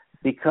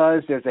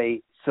 Because there's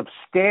a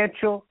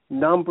substantial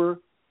number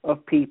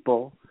of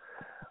people,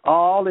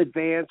 all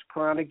advanced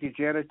chronic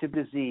degenerative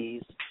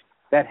disease,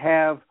 that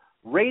have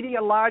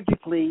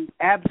radiologically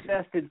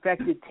abscessed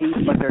infected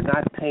teeth, but they're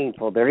not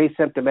painful. They're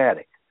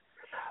asymptomatic.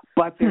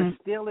 But they're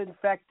still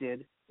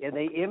infected, and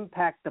they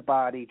impact the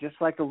body just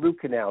like a root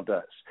canal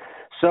does.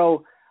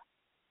 So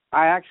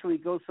I actually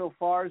go so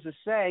far as to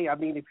say, I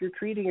mean, if you're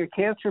treating a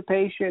cancer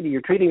patient, or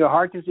you're treating a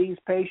heart disease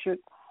patient,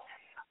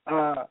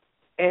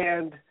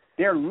 and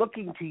they're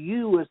looking to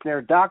you as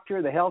their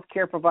doctor, the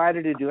healthcare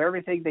provider, to do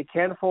everything they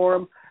can for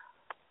them,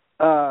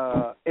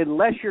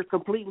 unless you're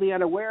completely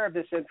unaware of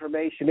this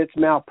information, it's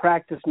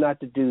malpractice not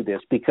to do this,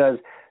 because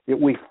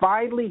we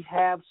finally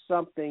have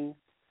something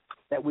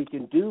that we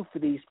can do for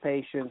these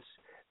patients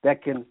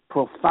that can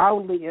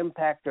profoundly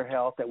impact their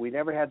health that we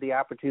never had the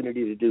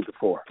opportunity to do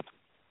before.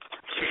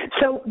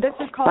 So this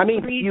is called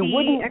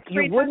 3D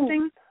X-ray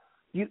testing?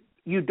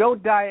 You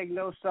don't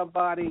diagnose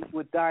somebody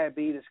with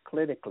diabetes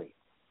clinically.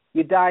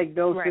 You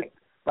diagnose it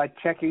by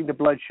checking the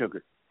blood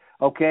sugar,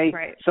 okay?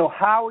 Right. So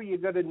how are you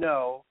going to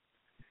know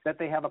that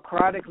they have a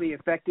chronically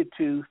affected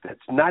tooth that's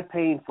not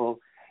painful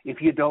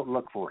if you don't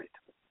look for it?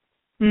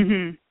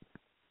 Mm-hmm.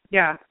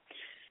 Yeah.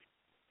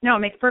 No, it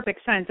makes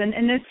perfect sense.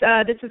 And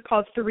this is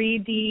called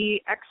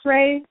 3D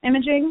X-ray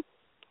imaging?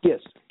 Yes,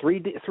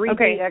 3D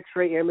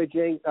X-ray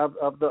imaging of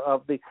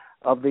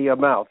the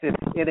mouth.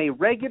 In a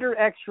regular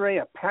X-ray,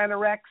 a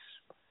Panorex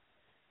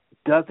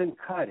doesn't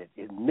cut it.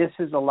 It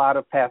misses a lot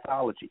of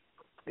pathology.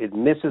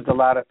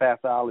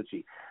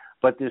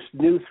 But this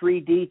new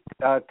 3D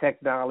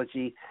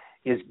technology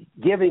is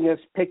giving us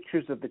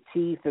pictures of the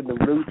teeth and the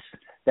roots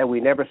that we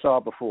never saw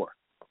before.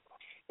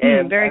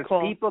 And very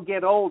cool. People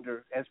get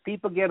older,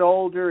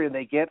 and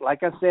they get,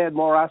 like I said,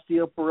 more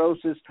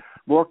osteoporosis,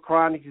 more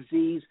chronic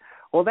disease.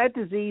 Well, that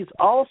disease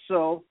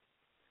also,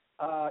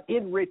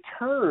 in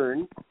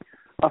return,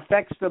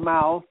 affects the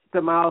mouth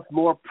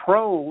more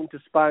prone to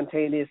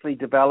spontaneously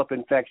develop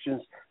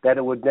infections that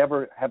it would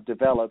never have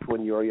developed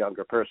when you're a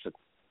younger person.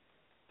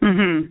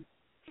 Mm-hmm.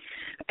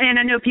 And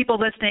I know people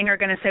listening are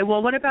going to say,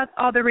 well, what about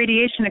all the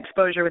radiation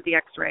exposure with the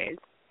X-rays?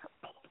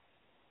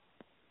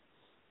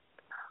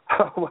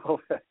 Well,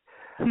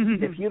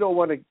 if you don't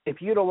want to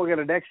get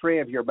an X-ray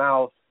of your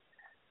mouth,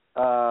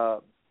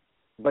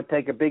 but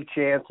take a big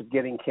chance of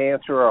getting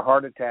cancer or a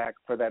heart attack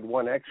for that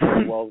one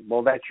X-ray,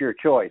 well, that's your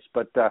choice.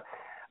 But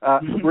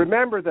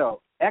remember,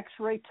 though,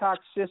 X-ray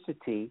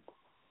toxicity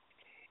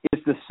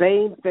is the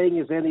same thing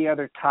as any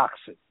other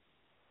toxin,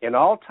 and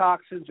all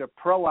toxins are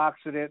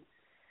pro-oxidant,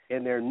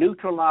 and they're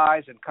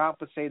neutralized and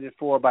compensated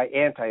for by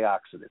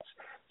antioxidants.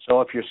 So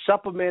if you're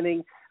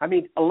supplementing, I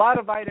mean, a lot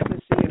of vitamin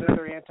C and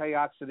other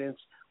antioxidants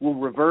will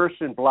reverse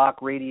and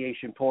block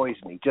radiation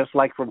poisoning, just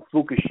like from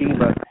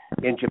Fukushima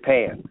in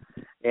Japan.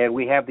 And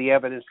we have the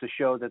evidence to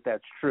show that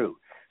that's true.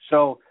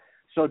 So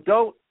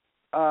don't,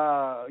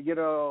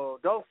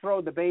 don't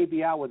throw the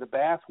baby out with the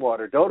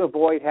bathwater. Don't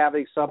avoid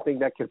having something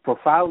that can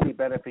profoundly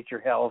benefit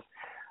your health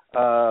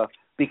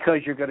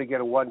because you're going to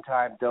get a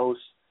one-time dose,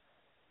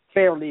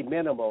 fairly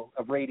minimal,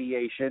 of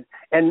radiation,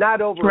 and not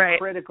over a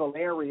critical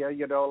area,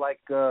 like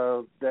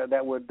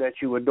that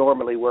you would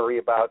normally worry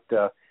about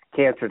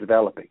cancer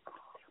developing.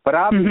 But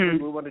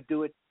obviously, we want to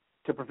do it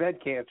to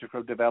prevent cancer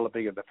from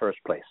developing in the first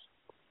place.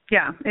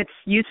 Yeah,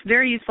 it's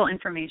very useful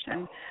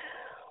information.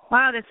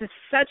 Wow, this is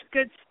such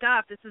good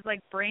stuff. This is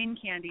like brain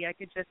candy. I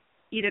could just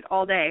eat it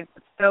all day.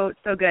 It's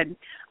so good.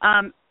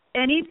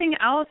 Anything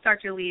else,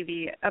 Dr.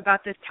 Levy,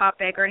 about this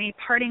topic, or any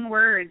parting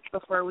words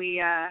before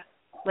we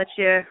let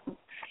you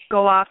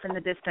go off in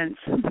the distance?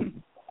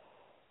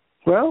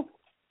 Well,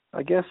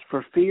 I guess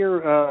for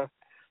fear,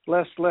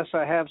 lest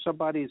I have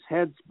somebody's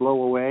heads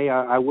blow away,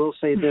 I will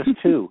say this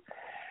too.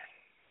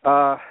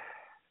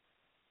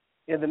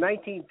 In the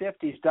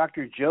 1950s,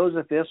 Dr.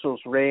 Joseph Issels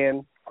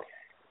ran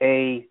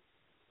a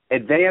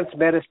advanced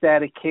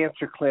metastatic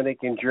cancer clinic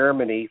in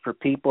Germany for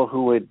people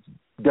who had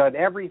done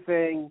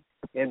everything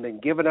and been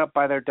given up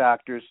by their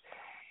doctors.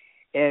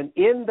 And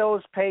in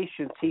those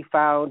patients, he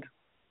found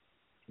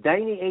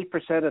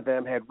 98% of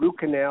them had root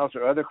canals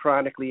or other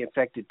chronically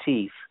infected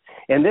teeth.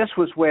 And this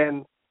was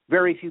when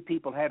very few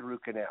people had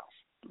root canals,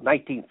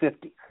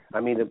 1950. I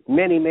mean,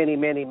 many, many,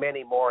 many,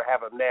 many more have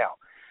them now.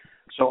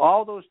 So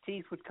all those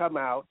teeth would come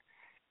out.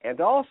 And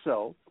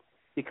also,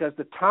 because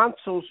the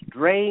tonsils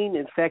drain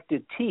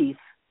infected teeth,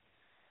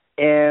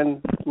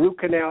 and root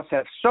canals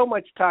have so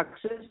much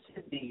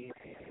toxicity,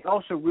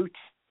 also root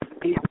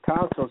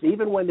tonsils,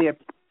 even when they're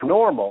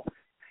normal,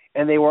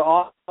 and they were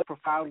all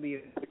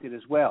profoundly infected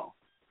as well.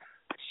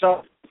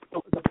 So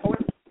the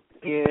point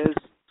is,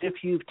 if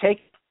you've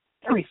taken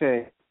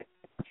everything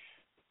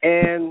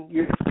and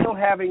you're still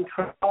having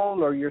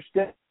trouble, or you're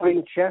still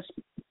having chest,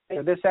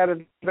 this, that, or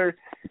the other,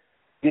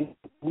 you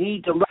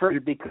need to look further,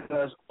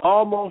 because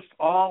almost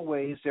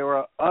always there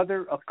are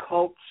other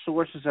occult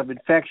sources of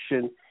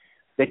infection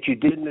that you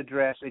didn't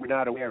address and you're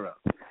not aware of.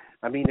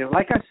 I mean,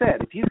 like I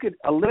said, if you could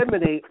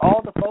eliminate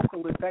all the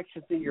focal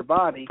infections in your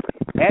body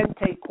and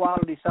take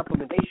quality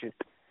supplementation,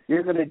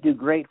 you're going to do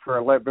great for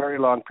a very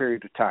long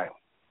period of time.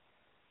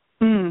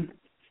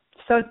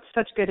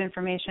 Such good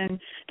information.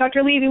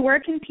 Dr. Levy, where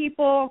can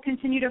people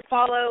continue to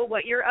follow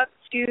what you're up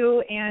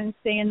to and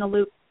stay in the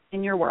loop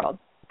in your world?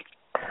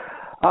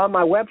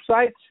 My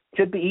website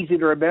should be easy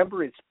to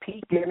remember. It's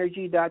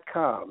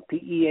peakenergy.com,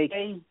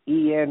 PEAKENERGY.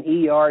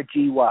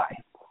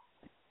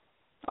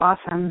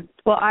 Awesome.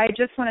 Well, I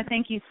just want to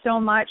thank you so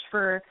much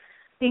for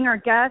being our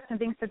guest and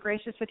being so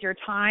gracious with your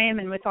time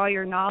and with all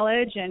your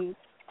knowledge. And,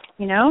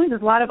 you know,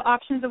 there's a lot of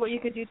options of what you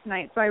could do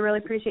tonight. So I really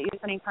appreciate you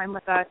spending time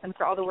with us and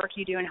for all the work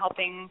you do in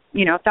helping,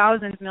 you know,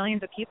 thousands,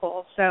 millions of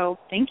people. So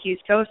thank you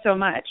so, so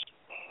much.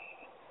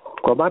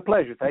 Well, my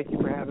pleasure. Thank you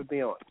for having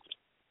me on.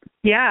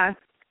 Yeah.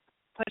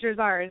 Pleasure's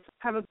ours.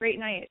 Have a great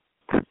night.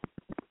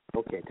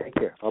 Okay, take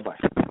care. Bye-bye.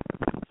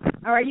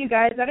 All right, you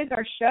guys, that is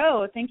our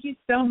show. Thank you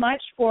so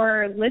much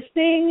for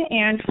listening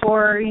and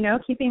for, you know,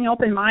 keeping an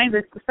open mind.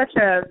 It's such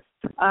a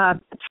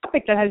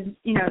topic that has,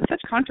 you know,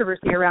 such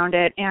controversy around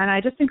it. And I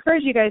just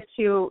encourage you guys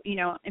to, you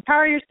know,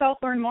 empower yourself,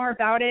 learn more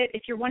about it.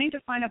 If you're wanting to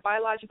find a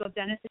biological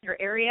dentist in your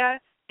area,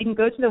 you can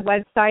go to the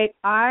website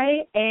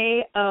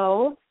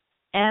IAOM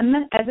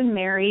as in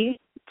Mary,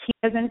 T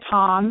as in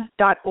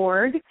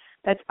Tom.org.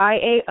 That's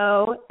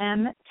IAOMT.org.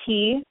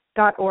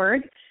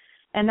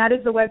 And that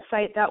is the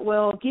website that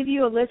will give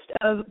you a list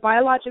of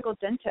biological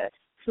dentists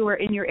who are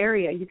in your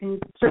area. You can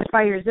search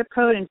by your zip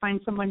code and find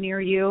someone near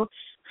you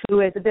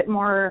who is a bit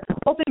more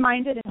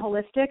open-minded and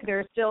holistic.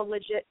 They're still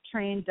legit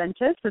trained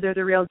dentists, so they're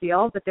the real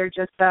deal, but they're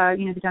just,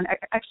 you know, they've done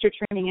extra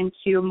training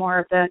into more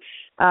of the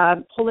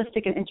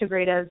holistic and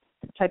integrative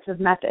types of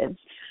methods.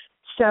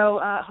 So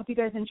I hope you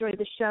guys enjoyed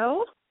the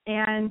show.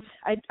 And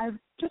I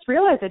just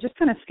realized I just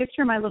kind of skipped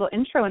through my little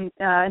intro in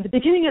the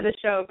beginning of the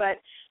show,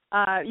 but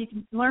you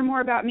can learn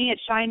more about me at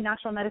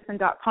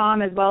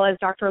shinenaturalmedicine.com as well as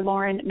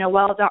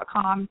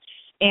drlaurennoel.com.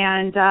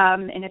 And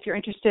if you're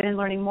interested in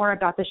learning more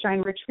about the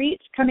Shine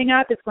Retreat coming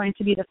up, it's going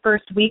to be the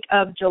first week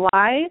of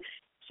July.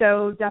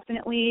 So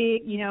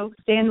definitely, you know,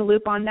 stay in the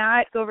loop on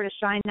that. Go over to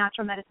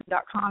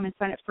shinenaturalmedicine.com and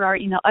sign up for our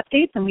email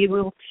updates, and we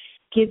will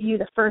give you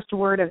the first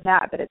word of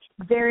that. But it's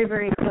very,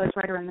 very close,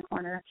 right around the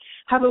corner.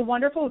 Have a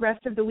wonderful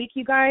rest of the week,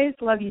 you guys.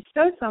 Love you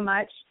so, so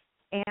much.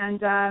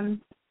 And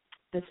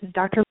this is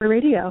Dr. Lou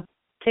Radio.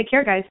 Take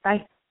care, guys.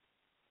 Bye.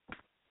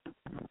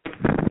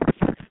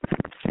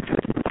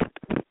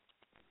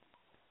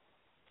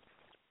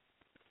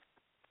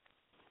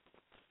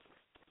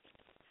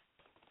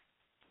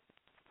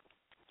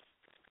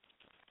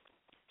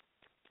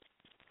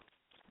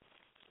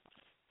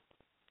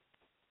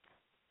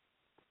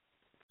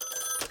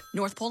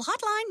 North Pole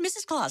Hotline,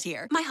 Mrs. Claus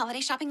here. My holiday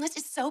shopping list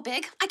is so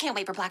big, I can't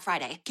wait for Black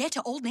Friday. Get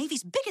to Old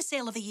Navy's biggest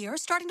sale of the year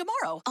starting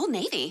tomorrow. Old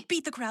Navy?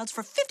 Beat the crowds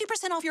for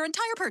 50% off your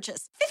entire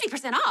purchase.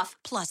 50% off?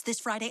 Plus,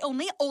 this Friday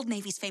only, Old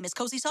Navy's famous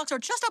cozy socks are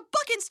just $1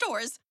 in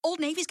stores. Old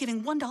Navy's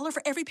giving $1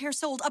 for every pair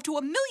sold up to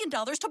 $1 million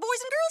to Boys and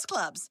Girls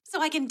Clubs. So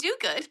I can do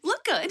good,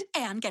 look good,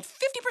 and get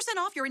 50%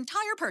 off your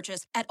entire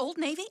purchase at Old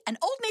Navy and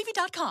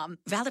OldNavy.com.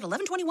 Valid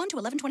 11/21 to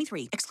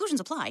 11/23. Exclusions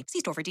apply.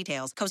 See store for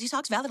details. Cozy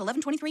socks valid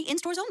 11/23 in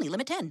stores only.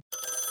 Limit 10.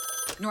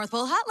 North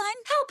Pole Hotline.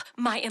 Help!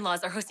 My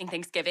in-laws are hosting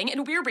Thanksgiving,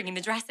 and we're bringing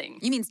the dressing.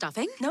 You mean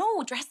stuffing?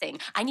 No, dressing.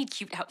 I need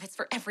cute outfits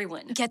for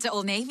everyone. Get to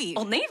Old Navy.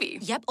 Old Navy?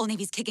 Yep, Old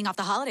Navy's kicking off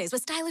the holidays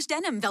with stylish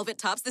denim, velvet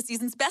tops, the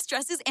season's best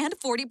dresses, and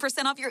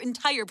 40% off your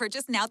entire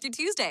purchase now through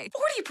Tuesday.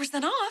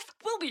 40% off?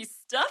 We'll be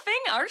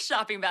stuffing our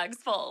shopping bags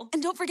full.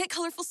 And don't forget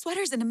colorful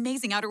sweaters and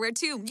amazing outerwear,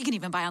 too. You can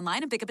even buy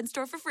online and pick up in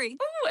store for free.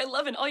 Ooh, I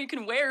love an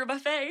all-you-can-wear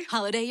buffet.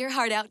 Holiday your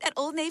heart out at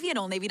Old Navy and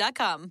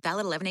OldNavy.com.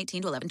 Valid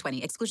 11/18 to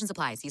 11/20. Exclusions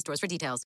apply. See stores for details.